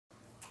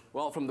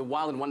Well, from the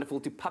wild and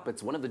wonderful to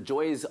puppets, one of the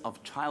joys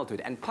of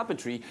childhood, and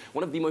puppetry,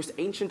 one of the most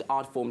ancient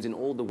art forms in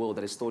all the world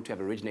that is thought to have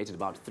originated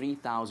about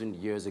 3,000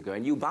 years ago.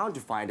 And you're bound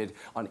to find it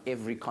on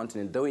every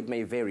continent, though it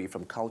may vary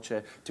from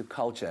culture to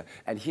culture.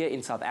 And here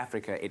in South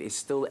Africa, it is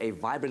still a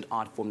vibrant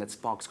art form that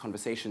sparks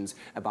conversations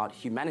about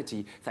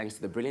humanity thanks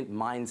to the brilliant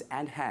minds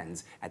and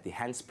hands at the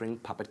Handspring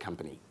Puppet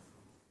Company.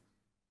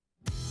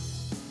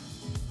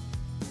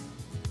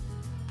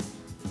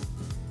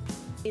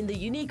 In the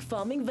unique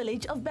farming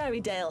village of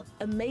Barrydale,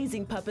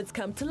 amazing puppets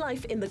come to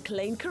life in the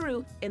Klein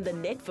Karoo in the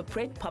Net for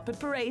Pret Puppet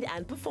Parade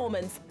and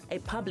Performance, a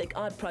public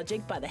art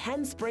project by the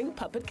Handspring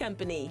Puppet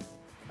Company.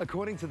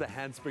 According to the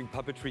Handspring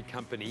Puppetry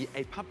Company,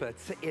 a puppet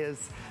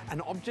is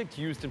an object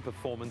used in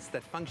performance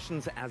that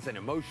functions as an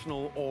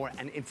emotional or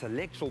an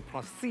intellectual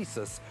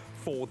prosthesis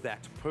for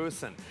that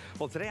person.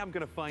 Well, today I'm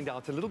going to find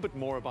out a little bit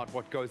more about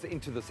what goes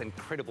into this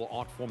incredible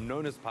art form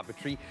known as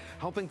puppetry,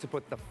 helping to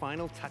put the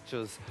final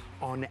touches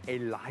on a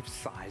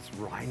life-size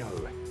rhino.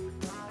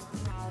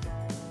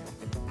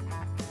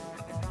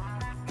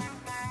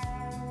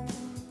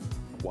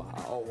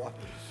 Wow.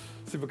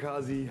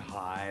 Sipakazi,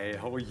 hi,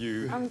 how are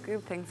you? I'm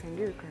good, thanks, and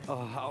you?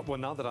 Well,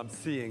 now that I'm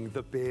seeing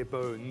the bare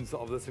bones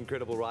of this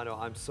incredible rhino,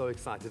 I'm so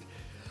excited.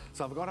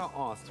 So I've got to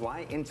ask,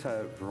 why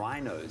enter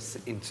rhinos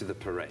into the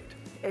parade?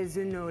 As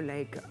you know,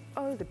 like,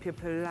 all the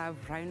people love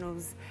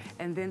rhinos,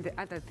 and then the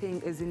other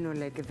thing is, you know,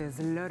 like, there's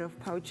a lot of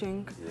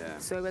poaching. Yeah.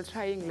 So we're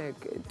trying,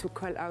 like, to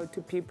call out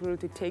to people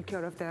to take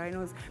care of the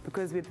rhinos,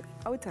 because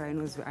without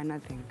rhinos, we are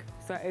nothing.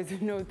 So as you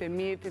know, the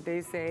myth,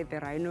 they say the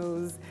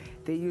rhinos,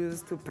 they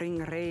used to bring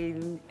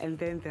rain, and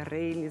then the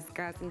rain is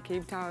scarce in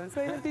Cape Town,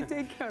 so you have to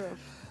take care of.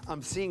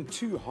 I'm seeing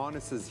two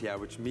harnesses here,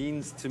 which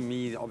means to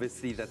me,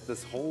 obviously, that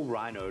this whole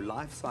rhino,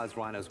 life-size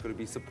rhino, is going to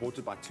be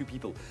supported by two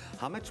people.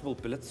 How much will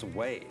Blitz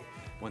weigh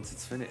once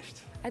it's finished?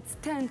 It's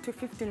 10 to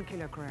 15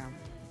 kilograms.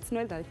 It's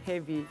not that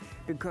heavy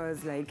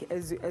because, like,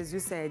 as you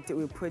said,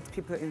 we put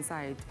people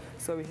inside,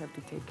 so we have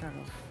to take care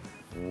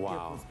of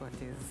wow. people's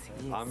bodies.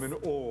 Yes. I'm in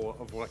awe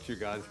of what you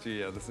guys do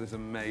here. This is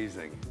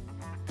amazing.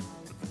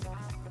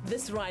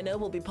 This rhino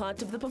will be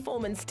part of the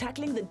performance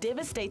tackling the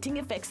devastating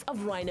effects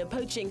of rhino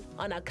poaching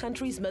on our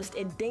country's most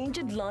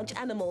endangered large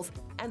animals,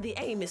 and the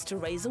aim is to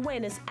raise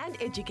awareness and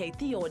educate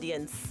the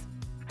audience.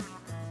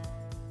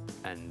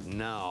 And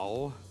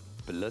now,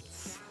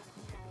 Blitz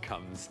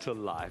comes to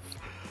life.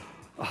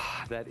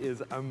 Ah, that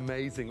is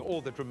amazing.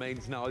 All that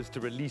remains now is to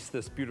release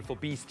this beautiful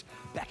beast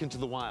back into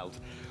the wild.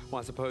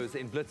 Well, I suppose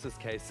in Blitz's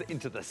case,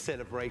 into the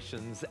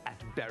celebrations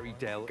at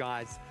Barrydale.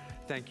 Guys,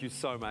 thank you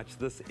so much.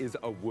 This is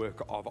a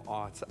work of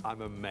art.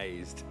 I'm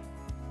amazed.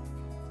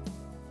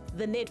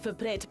 The Net for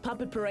Pret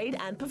Puppet Parade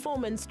and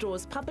Performance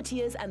draws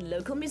puppeteers and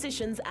local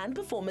musicians and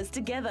performers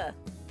together.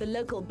 The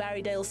local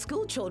Barrydale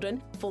school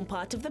children form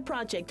part of the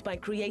project by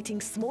creating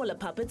smaller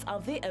puppets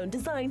of their own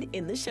design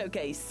in the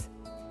showcase.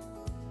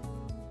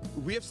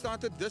 We have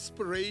started this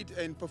parade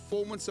and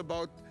performance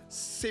about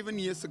 7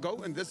 years ago,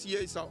 and this year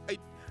is our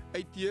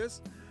eight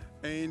years.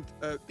 And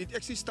it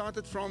actually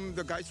started from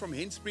the guys from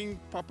Handspring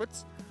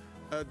Puppets.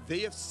 They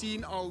have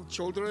seen our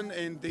children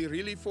and they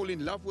really fall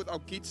in love with our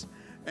kids.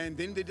 And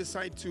then they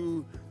decide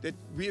that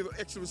we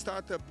actually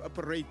start a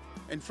parade.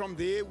 And from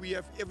there, we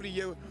have every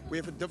year, we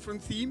have a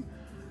different theme.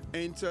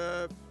 And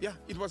yeah,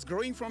 it was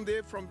growing from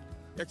there,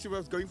 actually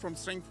was going from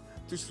strength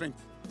to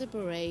strength. The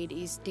parade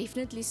is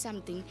definitely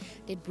something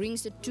that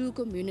brings the two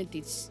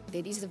communities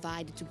that is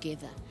divided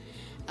together.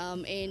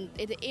 And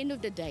at the end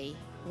of the day,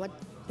 what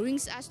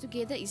brings us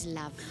together is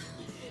love.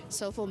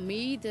 So for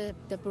me,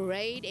 the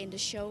parade and the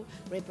show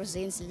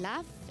represents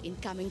love in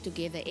coming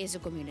together as a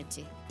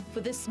community. For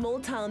this small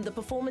town, the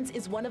performance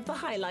is one of the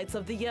highlights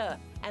of the year,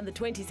 and the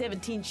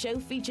 2017 show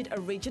featured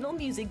original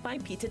music by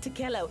Peter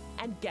Tekello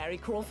and Gary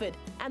Crawford,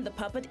 and the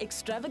puppet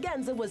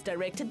extravaganza was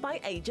directed by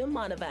Aja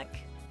Manavak.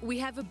 We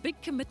have a big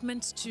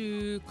commitment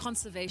to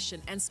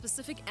conservation and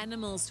specific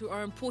animals who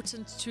are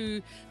important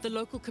to the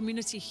local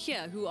community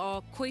here, who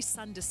are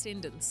Khoisan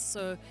descendants.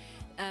 So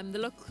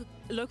the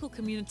local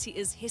community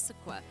is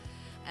Hesekwa,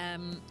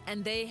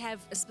 and they have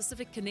a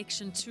specific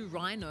connection to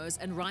rhinos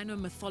and rhino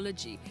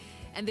mythology.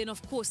 And then,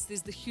 of course,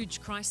 there's the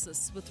huge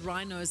crisis with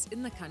rhinos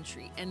in the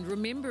country, and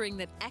remembering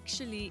that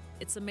actually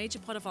it's a major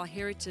part of our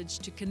heritage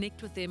to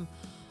connect with them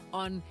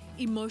on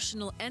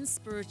emotional and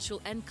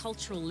spiritual and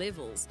cultural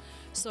levels.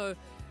 So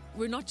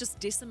we're not just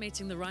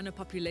decimating the rhino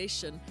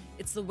population,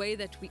 it's the way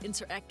that we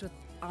interact with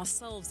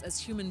ourselves as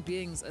human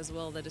beings as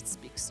well that it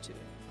speaks to.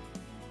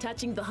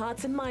 Touching the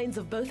hearts and minds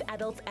of both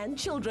adults and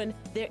children,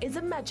 there is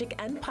a magic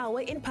and power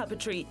in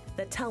puppetry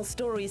that tells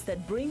stories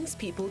that brings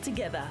people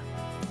together.